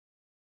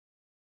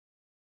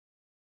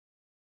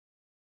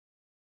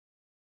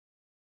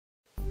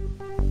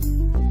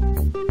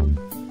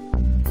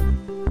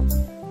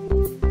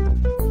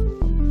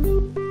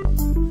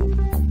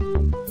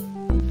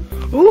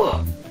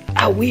Oh,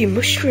 a wee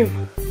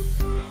mushroom.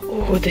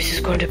 Oh, this is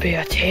going to be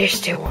a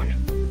tasty one.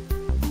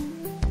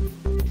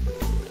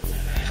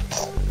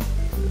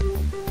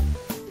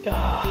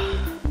 Ah,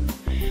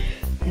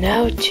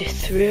 now to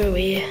throw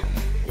away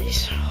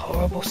this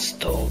horrible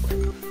stalk.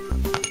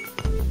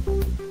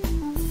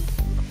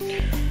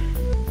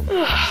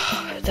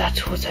 Ah,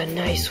 that was a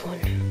nice one.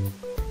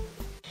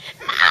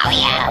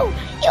 Mario,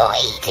 you're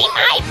eating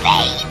my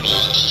baby!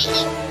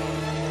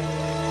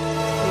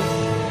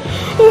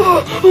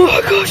 Oh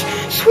my gosh,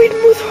 sweet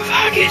mother of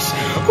haggis!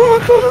 Oh my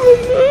god, I'm a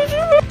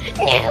murderer!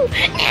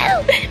 No,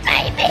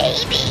 my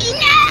baby,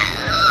 no!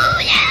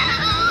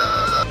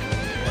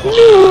 No!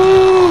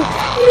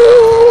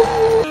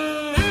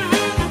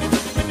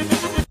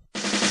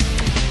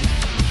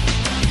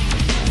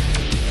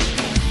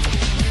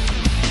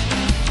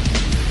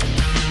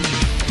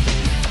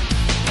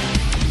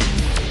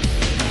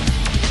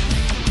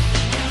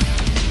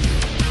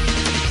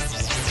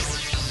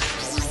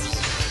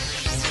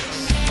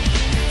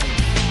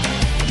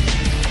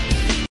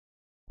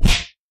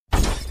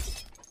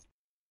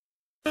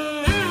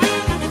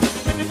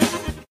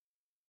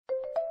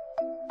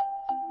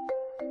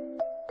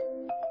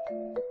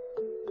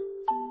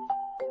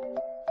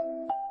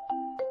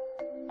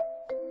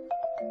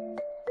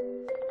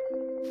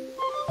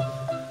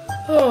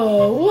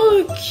 Oh,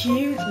 what a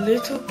cute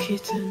little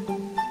kitten.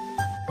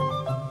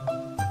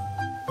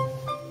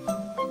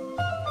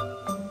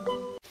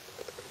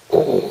 I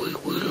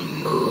will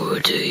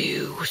murder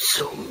you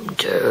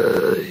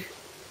someday.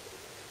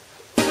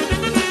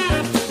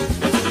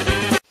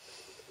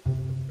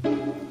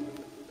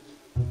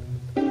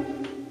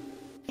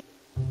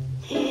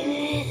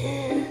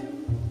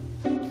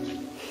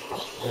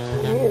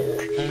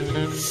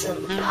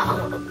 Some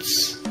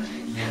parts,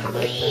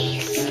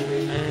 please.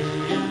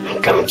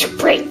 I'm going to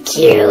break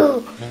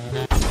you.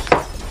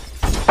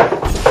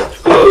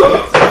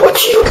 What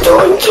are you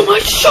doing to my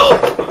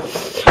shop?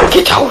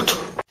 Get out!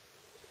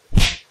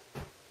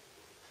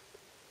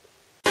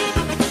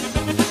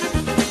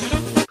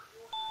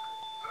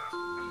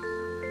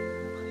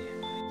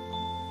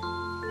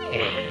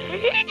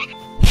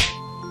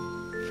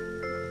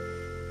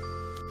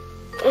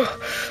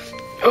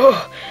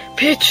 Oh,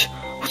 Peach,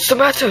 what's the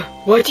matter?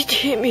 Why did you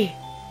hit me?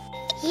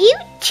 You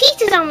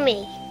cheated on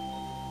me.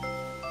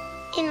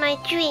 In my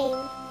dream.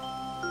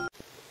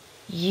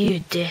 Your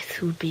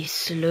death will be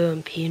slow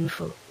and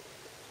painful.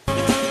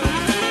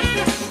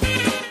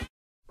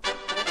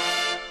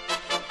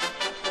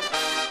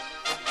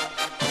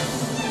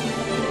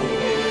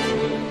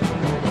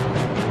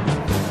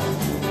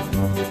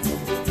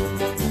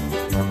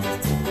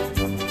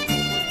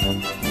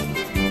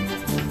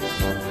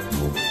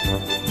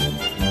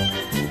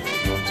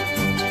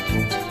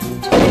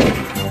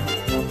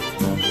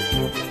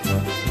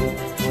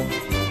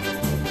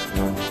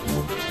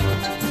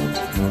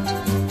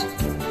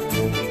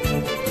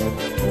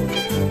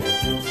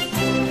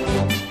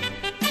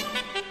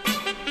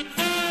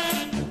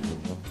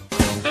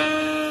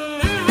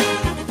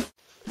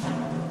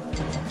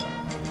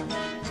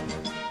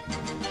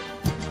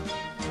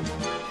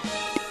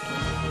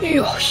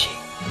 Yoshi,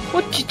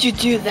 what did you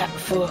do that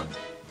for?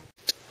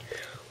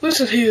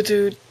 Listen here,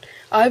 dude.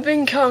 I've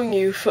been carrying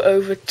you for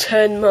over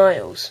 10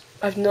 miles.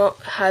 I've not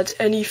had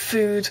any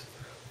food,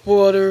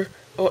 water,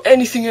 or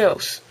anything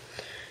else.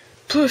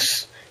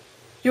 Plus,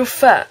 you're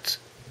fat.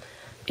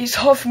 It's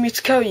hard for me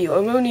to carry you.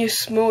 I'm only a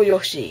small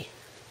Yoshi.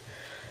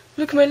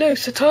 Look at my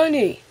legs, they're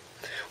tiny.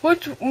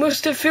 What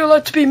must it feel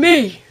like to be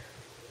me?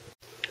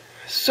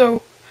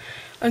 So,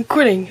 I'm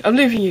quitting. I'm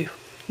leaving you.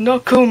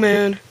 Not cool,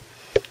 man.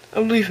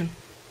 I'm leaving.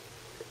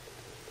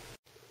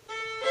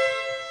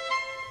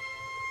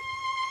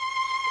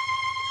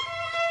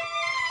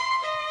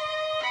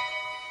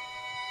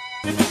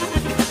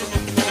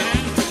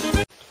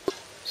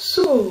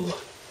 So,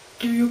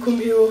 do you come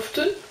here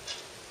often?